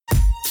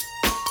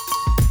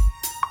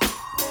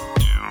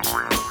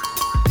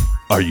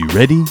Are you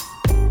ready?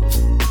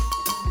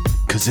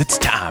 Because it's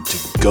time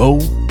to go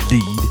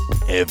lead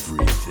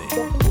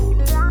everything.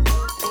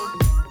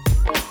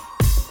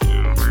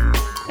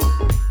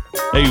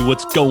 Hey,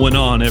 what's going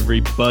on,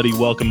 everybody?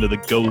 Welcome to the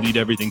Go Lead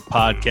Everything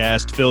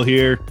podcast. Phil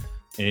here,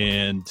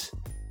 and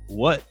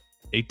what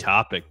a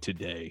topic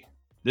today.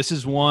 This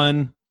is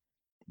one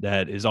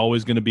that is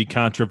always going to be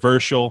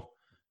controversial,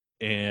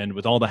 and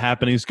with all the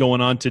happenings going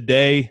on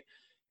today,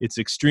 it's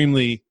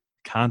extremely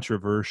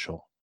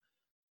controversial.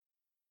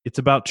 It's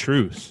about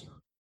truth.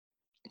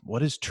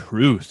 What is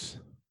truth?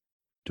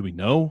 Do we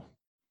know?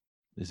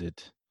 Is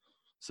it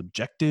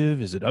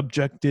subjective? Is it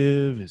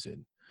objective? Is it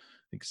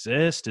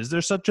exist? Is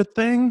there such a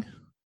thing?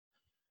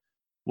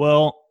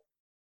 Well,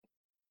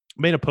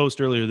 I made a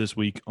post earlier this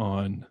week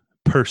on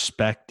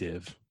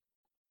perspective,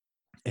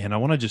 and I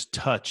want to just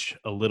touch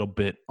a little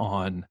bit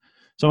on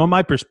some of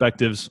my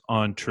perspectives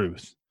on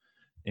truth.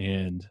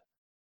 And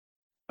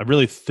I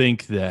really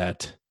think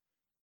that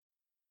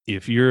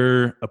if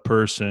you're a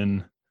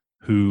person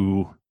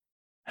who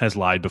has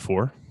lied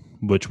before,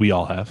 which we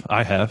all have,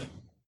 I have,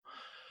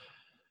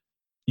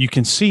 you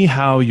can see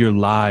how your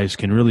lies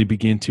can really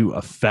begin to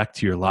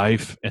affect your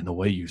life and the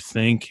way you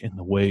think and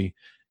the way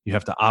you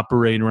have to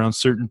operate around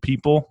certain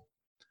people.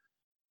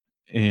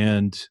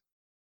 And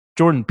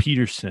Jordan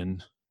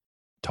Peterson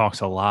talks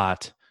a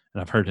lot,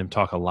 and I've heard him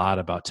talk a lot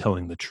about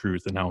telling the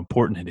truth and how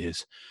important it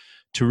is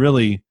to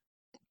really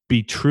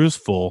be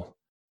truthful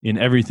in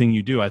everything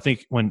you do. I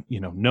think when,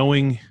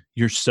 knowing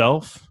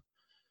yourself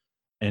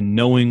and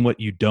knowing what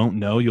you don't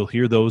know, you'll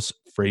hear those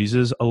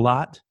phrases a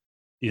lot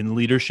in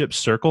leadership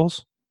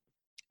circles.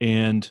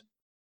 And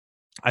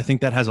I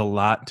think that has a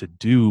lot to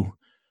do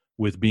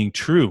with being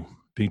true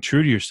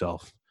to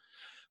yourself,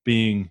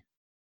 being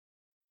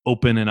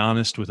open and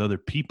honest with other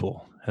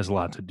people has a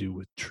lot to do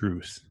with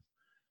truth.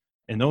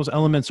 And those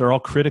elements are all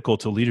critical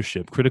to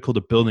leadership, critical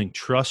to building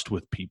trust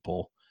with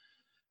people,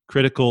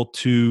 critical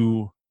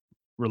to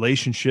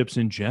relationships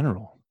in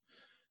general,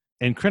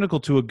 and critical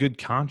to a good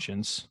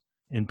conscience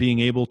and being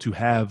able to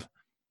have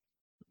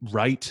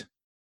right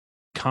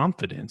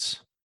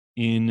confidence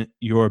in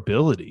your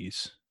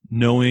abilities,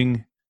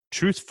 knowing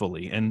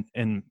truthfully.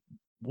 And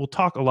we'll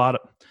talk a lot,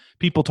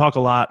 people talk a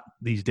lot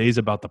these days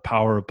about the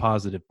power of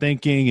positive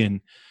thinking,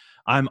 and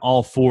I'm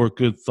all for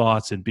good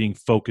thoughts and being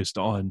focused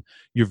on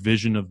your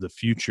vision of the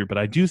future. But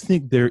I do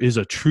think there is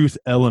a truth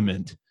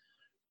element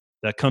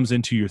that comes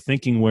into your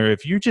thinking where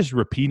if you're just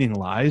repeating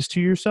lies to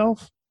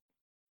yourself,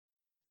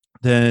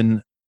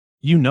 then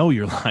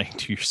you're lying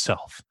to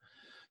yourself.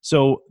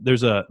 So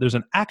there's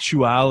an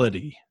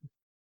actuality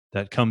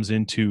that comes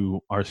into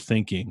our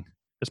thinking,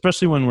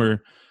 especially when we're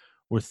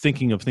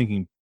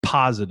thinking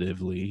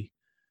positively.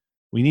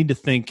 We need to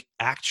think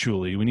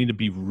actually. We need to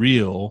be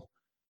real.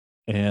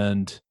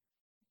 And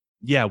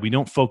yeah, we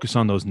don't focus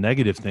on those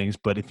negative things,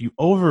 but if you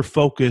over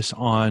focus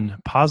on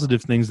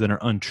positive things that are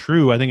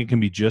untrue, I think it can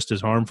be just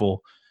as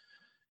harmful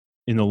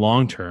in the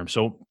long term.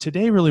 So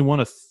today I really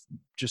want to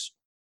just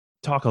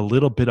talk a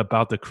little bit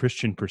about the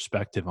Christian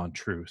perspective on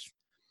truth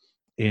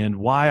and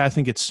why I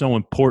think it's so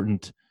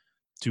important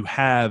to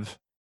have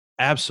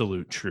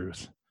absolute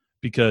truth.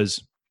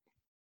 Because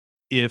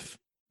if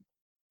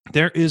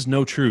there is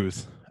no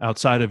truth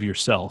outside of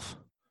yourself,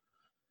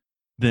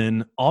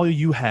 then all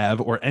you have,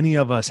 or any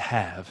of us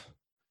have,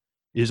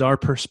 is our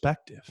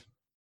perspective.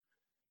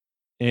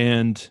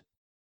 And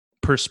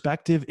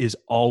perspective is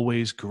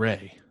always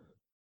gray.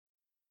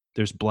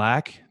 There's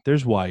black,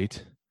 there's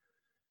white,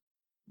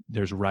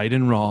 there's right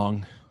and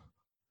wrong,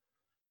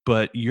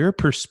 but your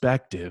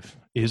perspective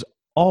is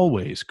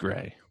always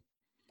gray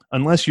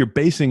unless you're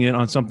basing it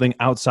on something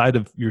outside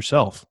of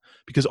yourself,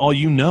 because all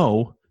you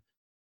know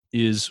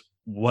is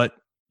what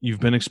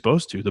you've been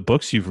exposed to, the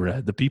books you've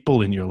read, the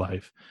people in your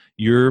life.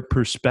 Your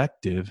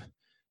perspective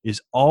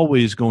is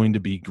always going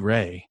to be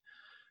gray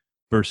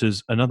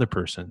versus another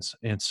person's.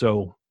 And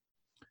so,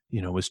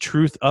 is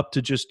truth up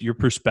to just your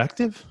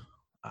perspective?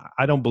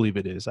 I don't believe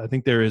it is. I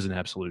think there is an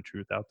absolute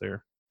truth out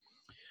there.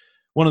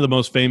 One of the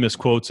most famous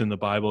quotes in the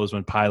Bible is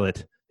when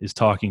Pilate is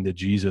talking to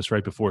Jesus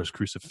right before his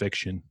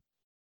crucifixion.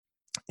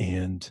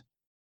 And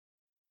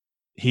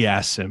he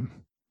asks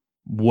him,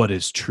 "What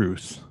is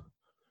truth?"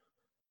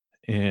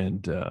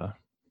 And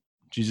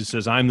Jesus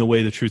says, "I'm the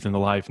way, the truth, and the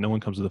life. No one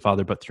comes to the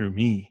Father but through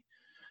me."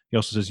 He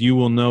also says, "You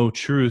will know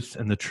truth,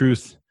 and the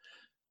truth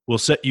will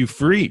set you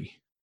free."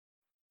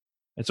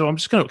 And so I'm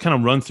just going to kind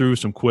of run through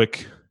some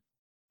quick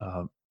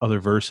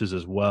other verses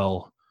as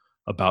well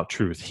about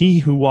truth. "He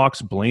who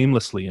walks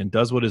blamelessly and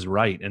does what is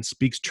right and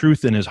speaks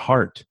truth in his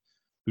heart,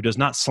 who does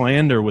not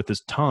slander with his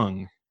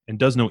tongue and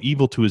does no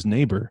evil to his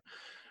neighbor,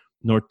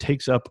 nor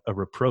takes up a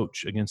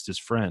reproach against his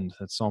friend."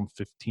 That's Psalm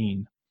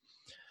 15.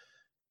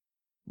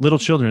 "Little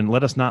children,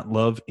 let us not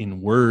love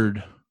in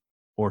word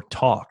or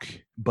talk,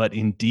 but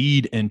in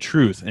deed and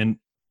truth." And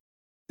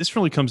this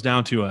really comes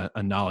down to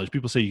a knowledge.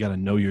 People say you got to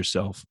know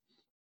yourself.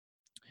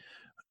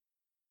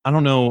 I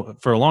don't know.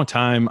 For a long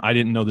time, I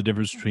didn't know the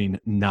difference between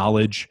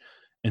knowledge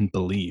and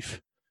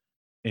belief.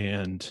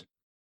 And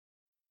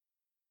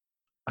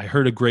I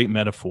heard a great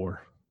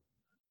metaphor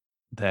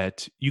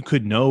that you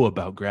could know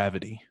about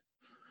gravity.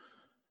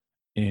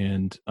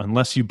 And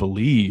unless you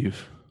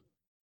believe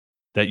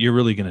that you're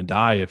really going to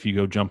die if you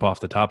go jump off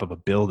the top of a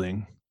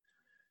building,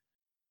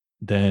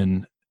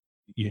 then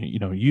you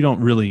don't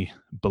really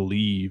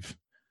believe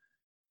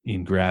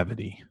in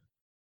gravity,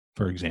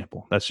 for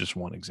example. That's just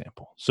one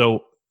example.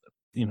 So,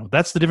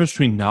 that's the difference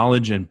between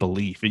knowledge and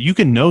belief. You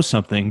can know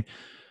something,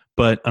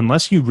 but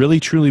unless you really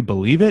truly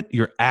believe it,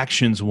 your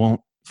actions won't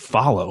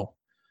follow.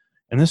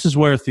 And this is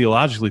where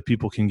theologically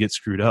people can get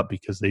screwed up,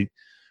 because they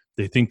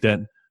think that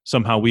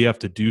somehow we have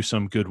to do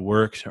some good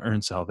work to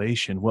earn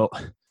salvation. Well,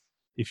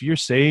 if you're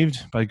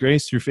saved by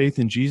grace through faith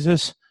in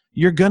Jesus,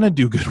 you're going to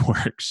do good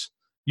works.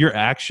 Your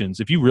actions,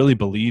 if you really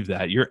believe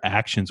that, your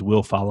actions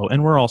will follow.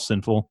 And we're all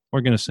sinful.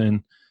 We're going to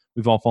sin.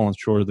 We've all fallen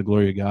short of the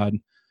glory of God.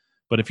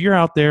 But if you're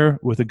out there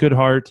with a good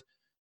heart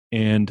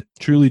and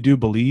truly do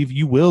believe,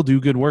 you will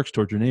do good works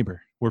toward your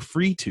neighbor. We're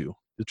free to.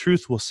 The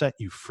truth will set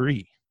you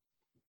free.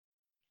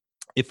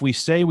 If we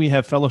say we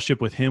have fellowship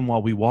with him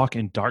while we walk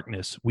in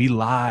darkness, we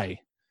lie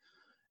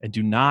and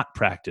do not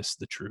practice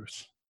the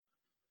truth.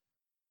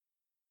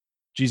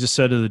 Jesus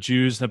said to the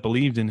Jews that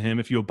believed in him,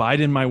 if you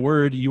abide in my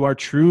word, you are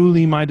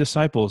truly my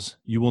disciples.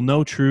 You will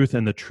know truth,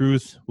 and the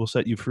truth will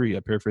set you free.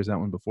 I paraphrased that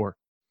one before.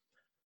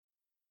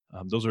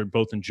 Those are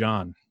both in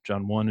John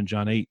 1 and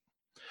John 8.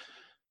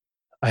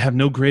 I have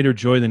no greater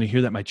joy than to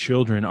hear that my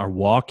children are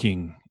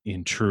walking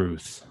in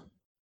truth.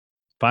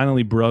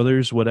 Finally,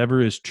 brothers, whatever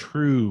is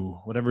true,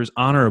 whatever is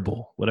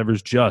honorable, whatever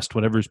is just,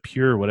 whatever is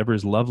pure, whatever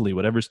is lovely,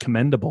 whatever is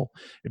commendable,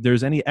 if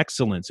there's any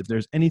excellence, if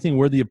there's anything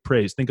worthy of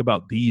praise, think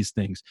about these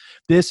things.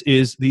 This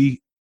is the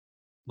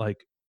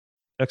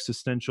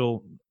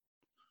existential,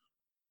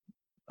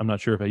 I'm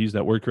not sure if I used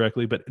that word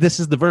correctly, but this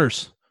is the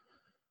verse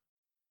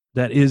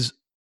that is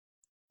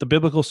the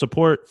biblical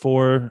support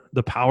for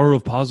the power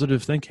of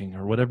positive thinking,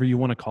 or whatever you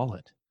want to call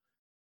it.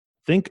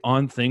 Think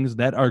on things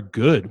that are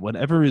good,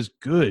 whatever is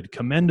good,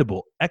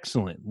 commendable,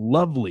 excellent,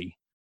 lovely,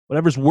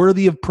 whatever's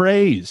worthy of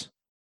praise.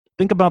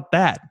 Think about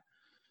that.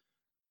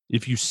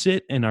 If you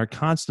sit and are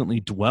constantly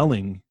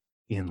dwelling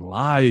in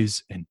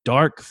lies and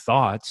dark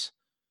thoughts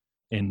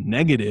and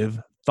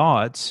negative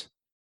thoughts,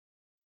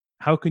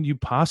 how can you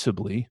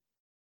possibly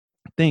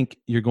think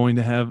you're going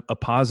to have a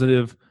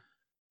positive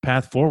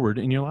path forward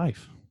in your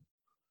life?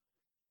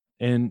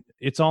 And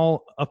it's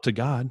all up to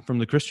God from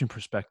the Christian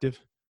perspective.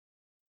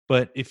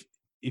 But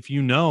if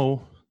you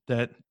know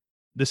that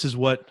this is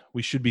what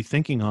we should be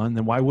thinking on,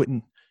 then why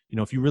wouldn't,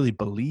 if you really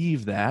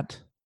believe that,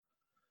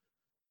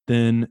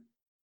 then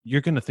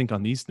you're going to think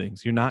on these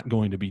things. You're not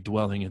going to be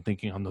dwelling and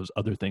thinking on those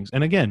other things.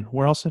 And again,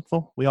 we're all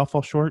sinful. We all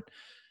fall short.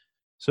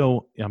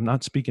 So I'm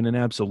not speaking in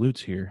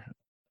absolutes here.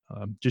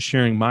 Just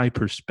sharing my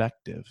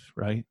perspective,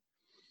 right?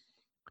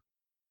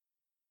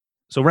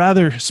 So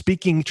rather,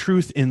 speaking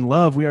truth in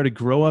love, we are to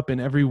grow up in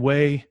every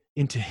way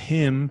into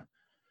him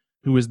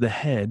who is the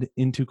head,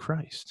 into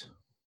Christ.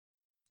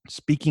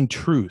 Speaking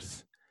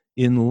truth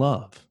in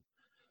love.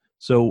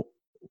 So,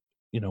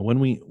 when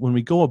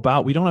we go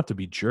about, we don't have to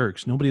be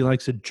jerks. Nobody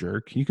likes a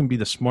jerk. You can be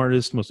the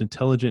smartest, most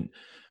intelligent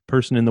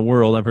person in the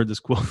world. I've heard this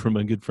quote from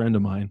a good friend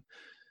of mine.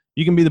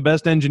 You can be the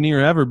best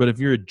engineer ever, but if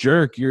you're a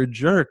jerk, you're a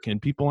jerk,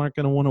 and people aren't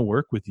going to want to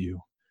work with you.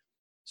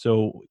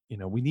 So,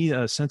 we need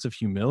a sense of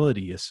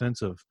humility, a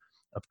sense of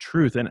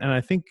truth. And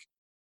I think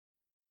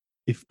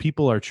if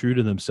people are true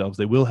to themselves,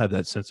 they will have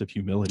that sense of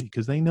humility,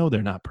 because they know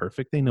they're not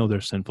perfect. They know they're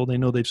sinful. They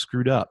know they've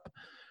screwed up,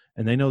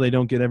 and they know they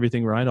don't get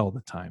everything right all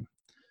the time.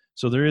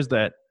 So there is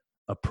that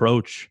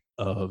approach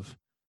of,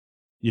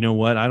 you know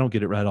what, I don't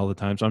get it right all the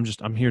time. So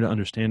I'm here to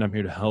understand. I'm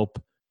here to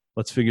help.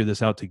 Let's figure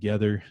this out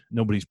together.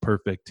 Nobody's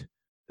perfect.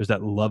 There's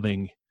that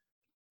loving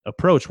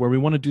approach where we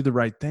want to do the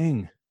right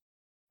thing.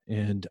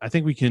 And I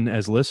think we can,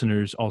 as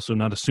listeners, also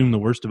not assume the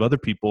worst of other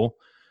people,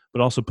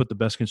 but also put the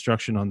best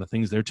construction on the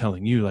things they're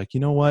telling you. Like, you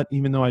know what,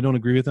 even though I don't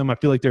agree with them, I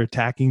feel like they're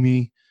attacking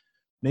me.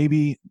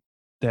 Maybe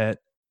that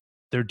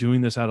they're doing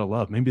this out of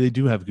love. Maybe they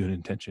do have good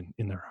intention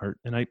in their heart.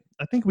 And I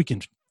think we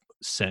can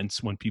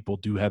sense when people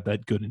do have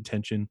that good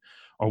intention,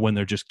 or when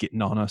they're just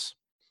getting on us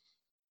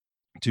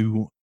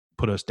to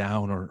put us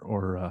down,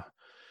 or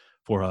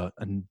for a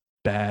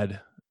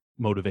bad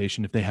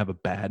motivation, if they have a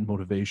bad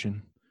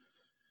motivation.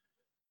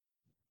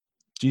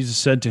 Jesus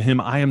said to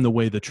him, I am the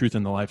way, the truth,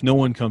 and the life. No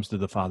one comes to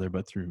the Father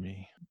but through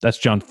me. That's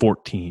John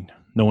 14.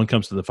 No one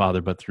comes to the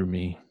Father but through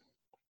me.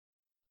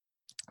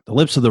 The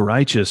lips of the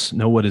righteous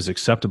know what is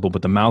acceptable,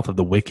 but the mouth of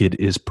the wicked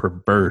is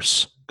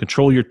perverse.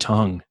 Control your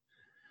tongue.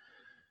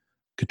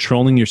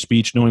 Controlling your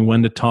speech, knowing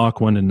when to talk,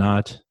 when to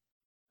not.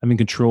 Having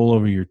control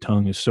over your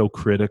tongue is so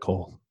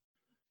critical.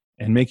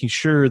 And making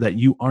sure that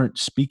you aren't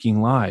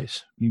speaking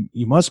lies.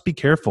 You must be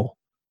careful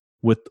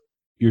with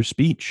your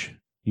speech.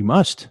 You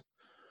must.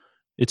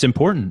 It's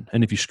important.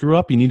 And if you screw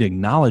up, you need to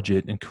acknowledge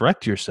it and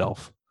correct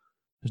yourself.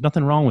 There's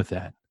nothing wrong with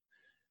that.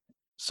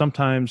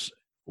 Sometimes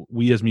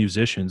we as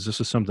musicians,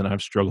 this is something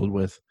I've struggled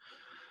with.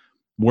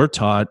 We're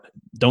taught,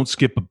 don't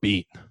skip a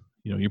beat.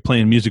 You're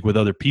playing music with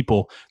other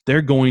people.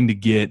 They're going to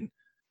get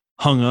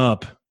hung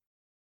up,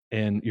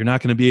 and you're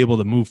not going to be able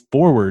to move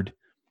forward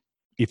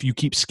if you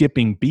keep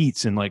skipping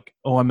beats and like,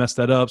 oh, I messed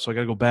that up, so I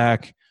got to go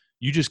back,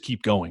 you just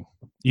keep going,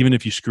 even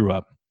if you screw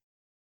up.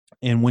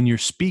 And when you're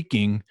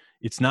speaking,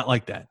 it's not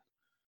like that.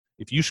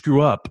 If you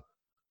screw up,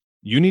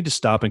 you need to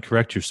stop and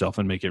correct yourself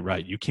and make it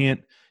right. You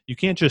can't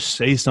just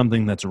say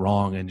something that's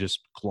wrong and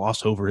just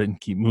gloss over it and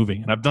keep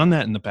moving. And I've done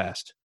that in the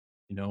past.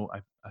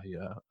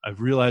 I've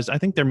realized, I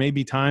think there may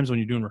be times when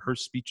you're doing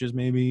rehearsed speeches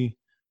maybe,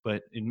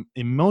 but in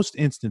most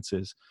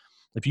instances,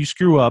 if you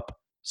screw up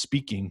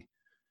speaking,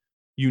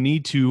 you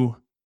need to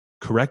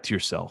correct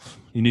yourself.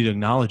 You need to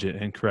acknowledge it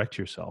and correct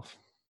yourself.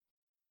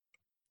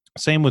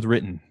 Same with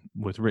written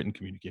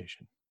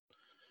communication.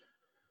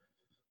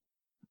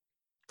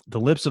 The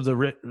lips of the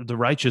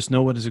righteous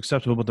know what is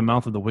acceptable, but the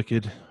mouth of the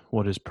wicked,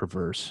 what is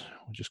perverse.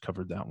 We just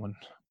covered that one.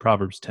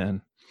 Proverbs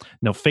 10.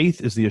 Now,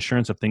 faith is the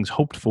assurance of things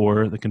hoped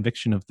for, the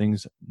conviction of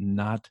things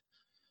not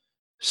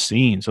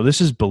seen. So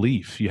this is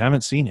belief. You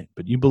haven't seen it,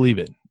 but you believe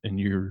it, and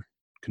you're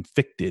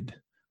convicted.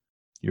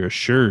 You're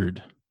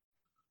assured,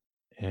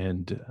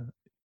 and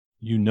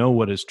you know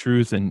what is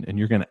truth, and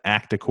you're going to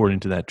act according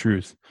to that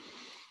truth.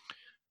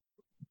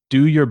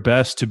 Do your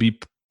best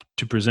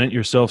to present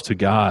yourself to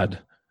God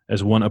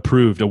as one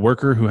approved, a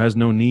worker who has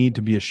no need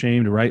to be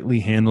ashamed,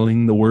 rightly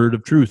handling the word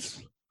of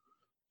truth.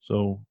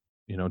 So,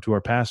 to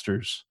our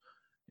pastors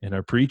and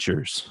our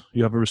preachers,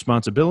 you have a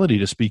responsibility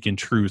to speak in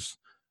truth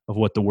of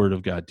what the word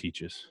of God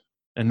teaches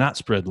and not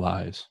spread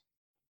lies.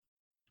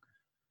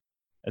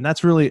 And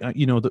that's really,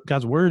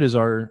 God's word is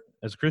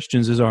as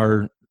Christians, is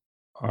our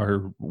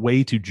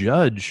way to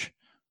judge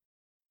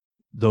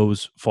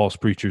those false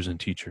preachers and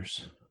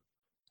teachers.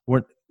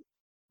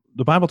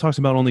 The Bible talks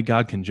about only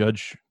God can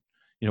judge.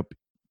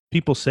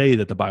 People say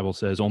that the Bible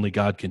says only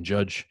God can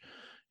judge.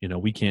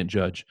 We can't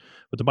judge.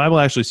 But the Bible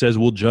actually says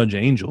we'll judge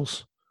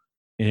angels,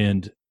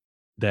 and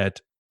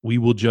that we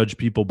will judge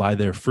people by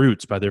their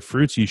fruits. By their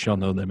fruits you shall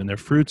know them. And their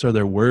fruits are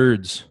their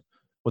words,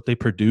 what they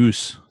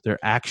produce, their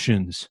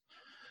actions.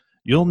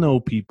 You'll know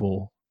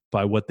people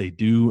by what they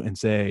do and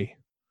say.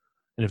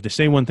 And if they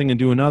say one thing and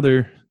do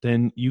another,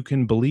 then you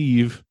can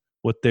believe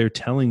what they're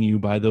telling you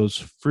by those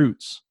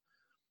fruits.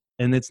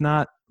 And it's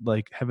not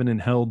like heaven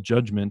and hell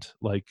judgment,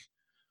 like,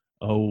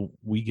 oh,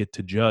 we get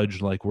to judge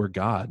like we're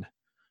God.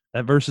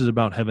 That verse is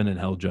about heaven and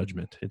hell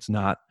judgment. It's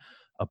not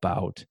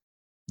about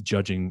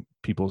judging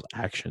people's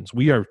actions.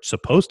 We are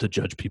supposed to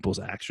judge people's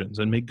actions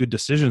and make good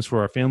decisions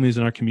for our families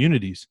and our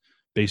communities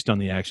based on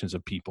the actions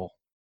of people.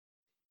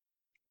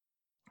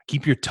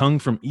 Keep your tongue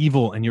from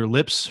evil and your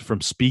lips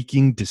from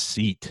speaking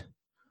deceit.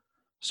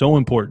 So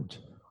important.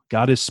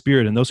 God is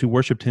spirit, and those who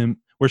worship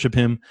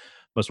him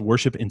must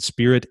worship in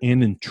spirit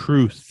and in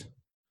truth.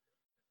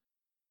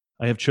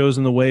 I have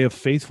chosen the way of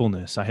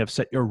faithfulness. I have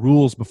set your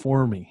rules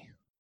before me.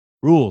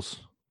 Rules,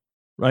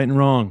 right and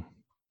wrong,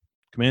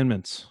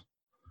 commandments.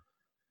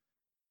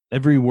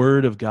 Every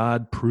word of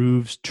God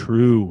proves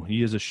true.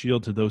 He is a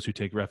shield to those who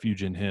take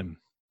refuge in him.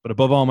 But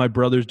above all, my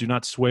brothers, do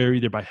not swear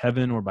either by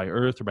heaven or by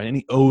earth or by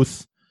any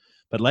oath,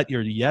 but let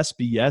your yes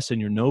be yes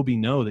and your no be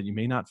no, that you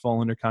may not fall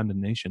under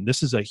condemnation.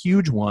 This is a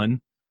huge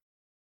one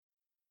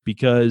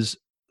because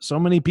so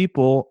many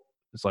people,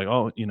 it's like,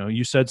 oh,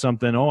 you said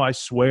something. Oh, I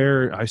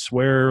swear,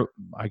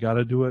 I got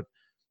to do it.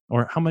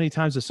 Or how many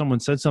times has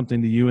someone said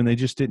something to you and they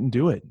just didn't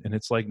do it? And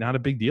it's like not a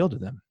big deal to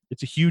them.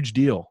 It's a huge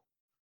deal.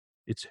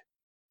 It's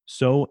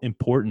so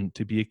important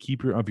to be a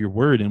keeper of your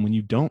word. And when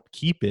you don't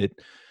keep it,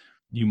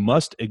 you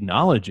must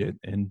acknowledge it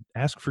and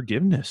ask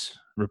forgiveness,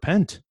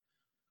 repent.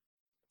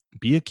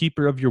 Be a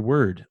keeper of your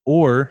word.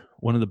 Or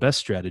one of the best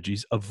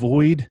strategies,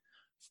 avoid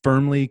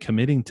firmly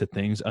committing to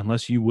things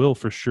unless you will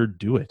for sure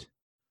do it.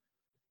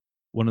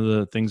 One of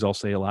the things I'll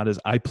say a lot is,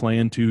 I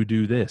plan to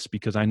do this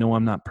because I know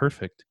I'm not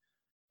perfect.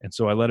 And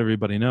so I let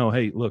everybody know,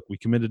 hey, look, we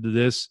committed to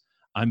this.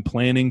 I'm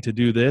planning to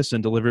do this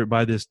and deliver it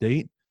by this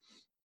date.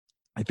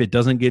 If it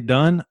doesn't get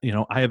done,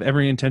 I have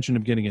every intention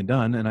of getting it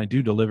done, and I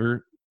do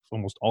deliver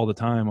almost all the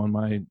time on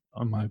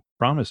my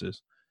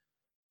promises.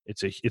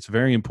 It's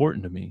very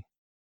important to me.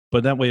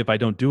 But that way, if I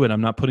don't do it,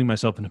 I'm not putting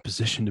myself in a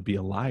position to be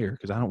a liar,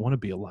 because I don't want to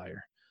be a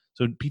liar.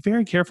 So be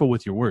very careful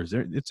with your words.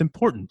 It's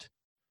important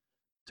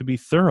to be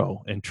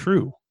thorough and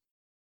true.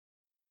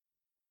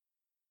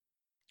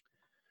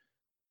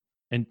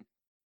 And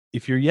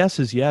if your yes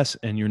is yes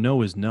and your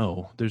no is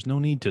no, there's no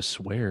need to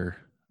swear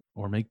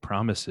or make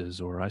promises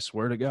or I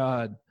swear to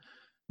God.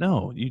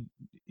 No,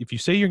 if you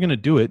say you're going to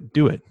do it,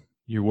 do it.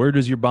 Your word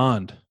is your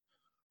bond.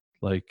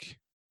 Like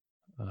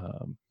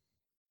from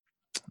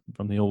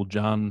the old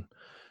John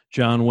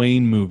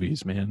Wayne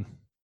movies, man.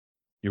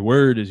 Your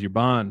word is your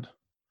bond.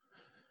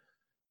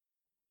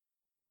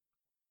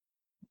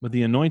 But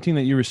the anointing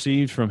that you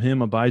received from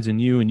him abides in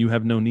you, and you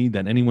have no need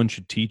that anyone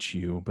should teach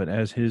you. But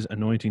as his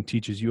anointing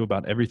teaches you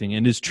about everything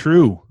and is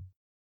true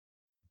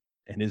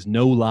and is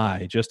no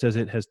lie, just as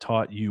it has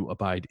taught you,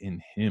 abide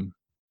in him,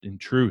 in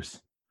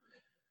truth.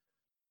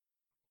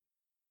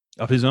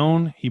 Of his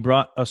own, he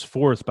brought us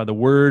forth by the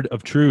word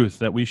of truth,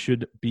 that we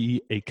should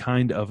be a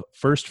kind of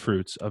first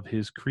fruits of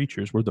his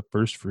creatures. We're the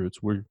first fruits.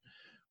 We're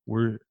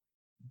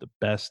the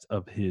best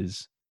of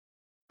his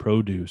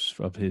produce,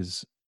 of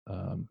his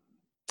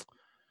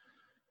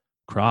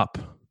crop.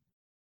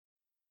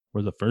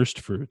 We're the first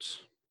fruits.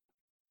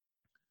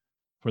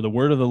 For the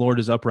word of the Lord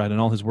is upright,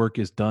 and all his work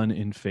is done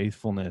in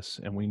faithfulness.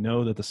 And we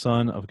know that the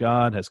Son of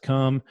God has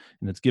come,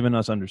 and it's given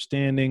us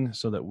understanding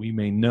so that we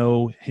may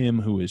know him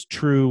who is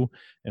true,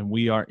 and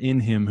we are in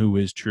him who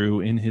is true,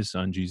 in his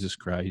Son, Jesus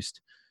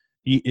Christ.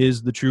 He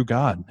is the true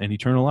God and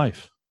eternal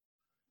life.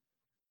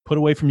 Put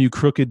away from you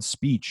crooked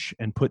speech,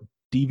 and put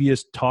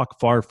devious talk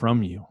far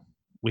from you.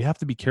 We have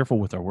to be careful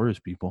with our words,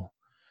 people.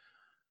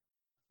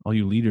 All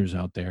you leaders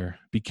out there,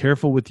 be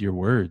careful with your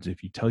words.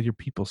 If you tell your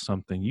people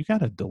something, you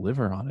got to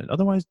deliver on it.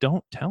 Otherwise,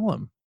 don't tell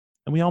them.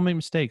 And we all make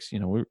mistakes.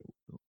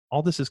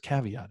 All this is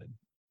caveated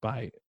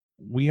by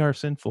we are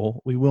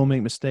sinful. We will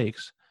make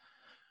mistakes.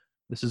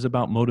 This is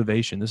about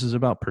motivation. This is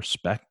about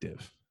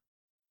perspective.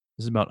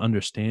 This is about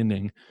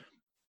understanding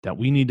that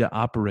we need to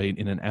operate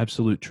in an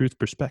absolute truth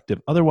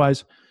perspective.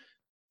 Otherwise,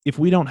 if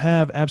we don't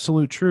have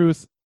absolute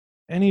truth,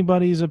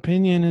 anybody's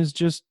opinion is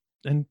just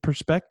and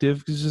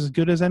perspective is as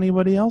good as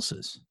anybody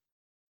else's.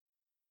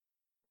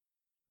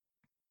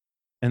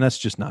 And that's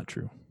just not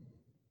true.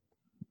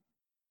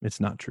 It's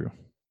not true.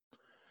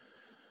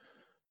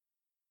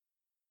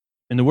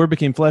 And the Word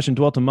became flesh and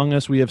dwelt among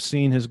us. We have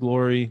seen his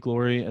glory,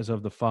 glory as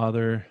of the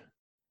Father,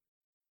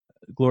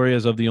 glory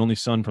as of the only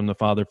Son from the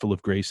Father, full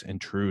of grace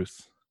and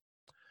truth.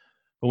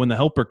 But when the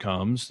Helper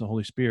comes, the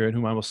Holy Spirit,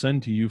 whom I will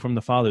send to you from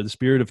the Father, the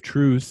Spirit of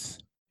truth,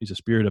 he's a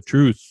Spirit of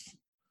truth,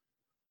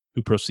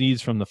 who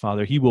proceeds from the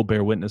Father, he will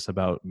bear witness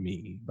about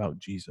me, about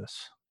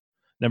Jesus.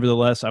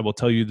 Nevertheless, I will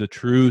tell you the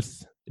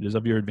truth. It is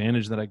of your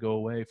advantage that I go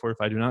away, for if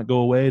I do not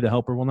go away, the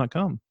Helper will not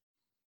come.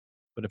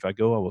 But if I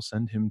go, I will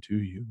send him to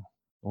you,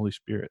 the Holy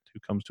Spirit, who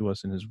comes to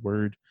us in his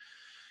word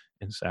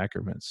and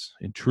sacraments,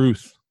 in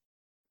truth.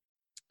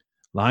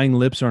 Lying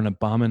lips are an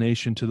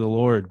abomination to the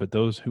Lord, but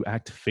those who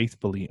act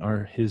faithfully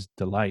are his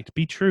delight.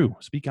 Be true.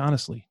 Speak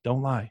honestly.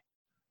 Don't lie.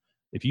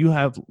 If you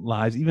have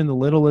lies, even the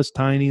littlest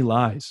tiny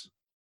lies,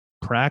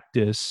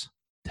 practice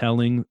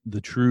telling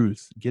the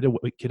truth. Get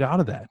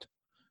out of that.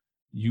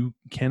 You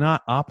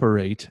cannot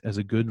operate as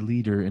a good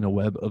leader in a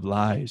web of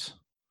lies.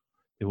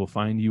 It will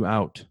find you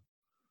out.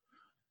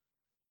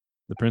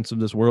 The prince of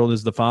this world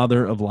is the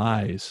father of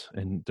lies,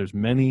 and there's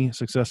many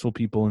successful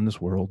people in this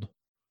world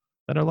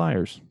that are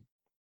liars.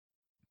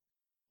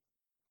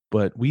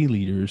 But we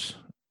leaders,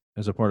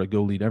 as a part of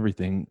Go Lead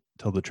Everything,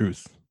 tell the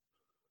truth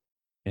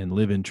and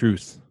live in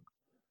truth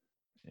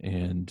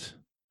and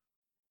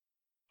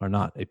are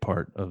not a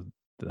part of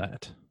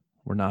that.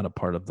 We're not a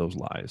part of those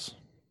lies.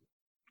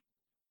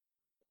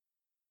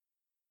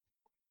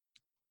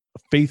 A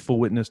faithful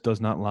witness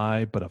does not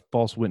lie, but a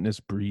false witness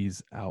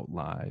breathes out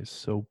lies.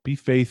 So be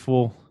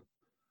faithful,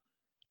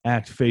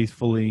 act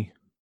faithfully,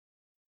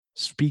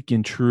 speak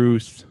in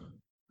truth.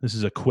 This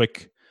is a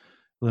quick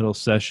little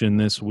session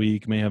this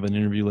week. May have an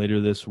interview later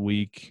this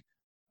week.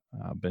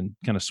 I've been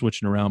kind of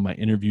switching around my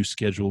interview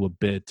schedule a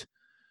bit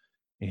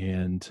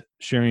and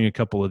sharing a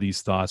couple of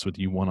these thoughts with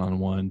you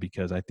one-on-one,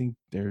 because I think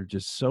they're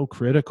just so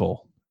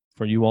critical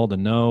for you all to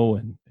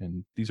know.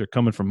 And these are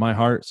coming from my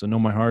heart. So know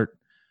my heart.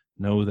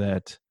 Know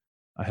that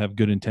I have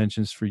good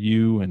intentions for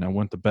you and I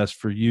want the best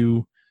for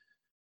you.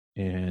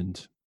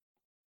 And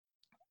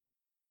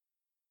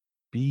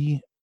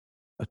be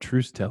a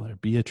truth teller.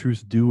 Be a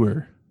truth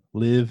doer.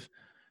 Live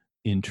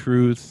in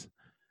truth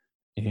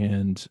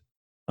and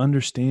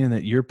understand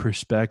that your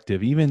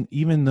perspective,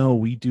 even though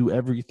we do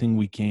everything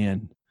we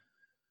can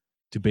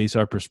to base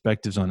our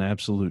perspectives on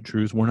absolute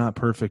truth, we're not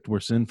perfect, we're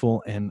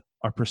sinful, and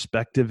our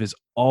perspective is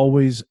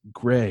always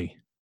gray.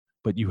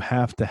 But you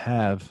have to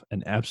have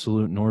an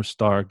absolute North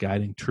Star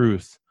guiding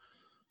truth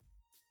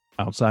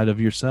outside of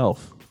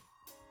yourself.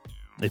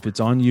 If it's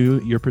on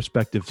you, your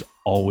perspective's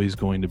always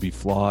going to be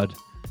flawed.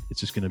 It's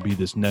just going to be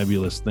this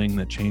nebulous thing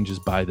that changes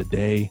by the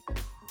day,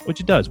 which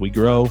it does. We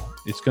grow.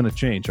 It's going to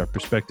change. Our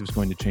perspective's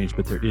going to change,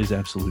 but there is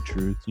absolute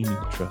truth. You need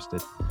to trust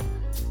it.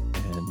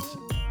 And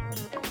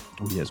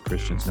we as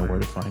Christians know where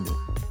to find it.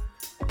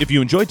 If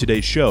you enjoyed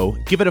today's show,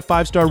 give it a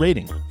 5-star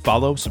rating.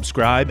 Follow,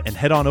 subscribe, and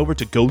head on over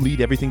to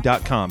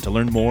GoLeadEverything.com to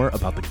learn more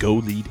about the Go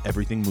Lead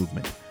Everything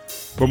movement.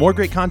 For more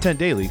great content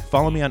daily,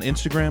 follow me on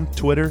Instagram,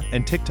 Twitter,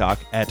 and TikTok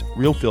at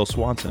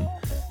RealPhilSwanson,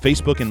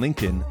 Facebook and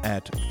LinkedIn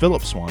at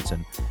Philip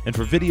Swanson, and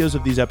for videos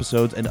of these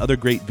episodes and other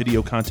great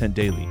video content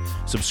daily,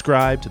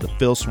 subscribe to the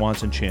Phil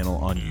Swanson channel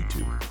on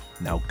YouTube.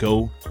 Now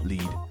go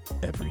lead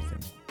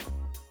everything.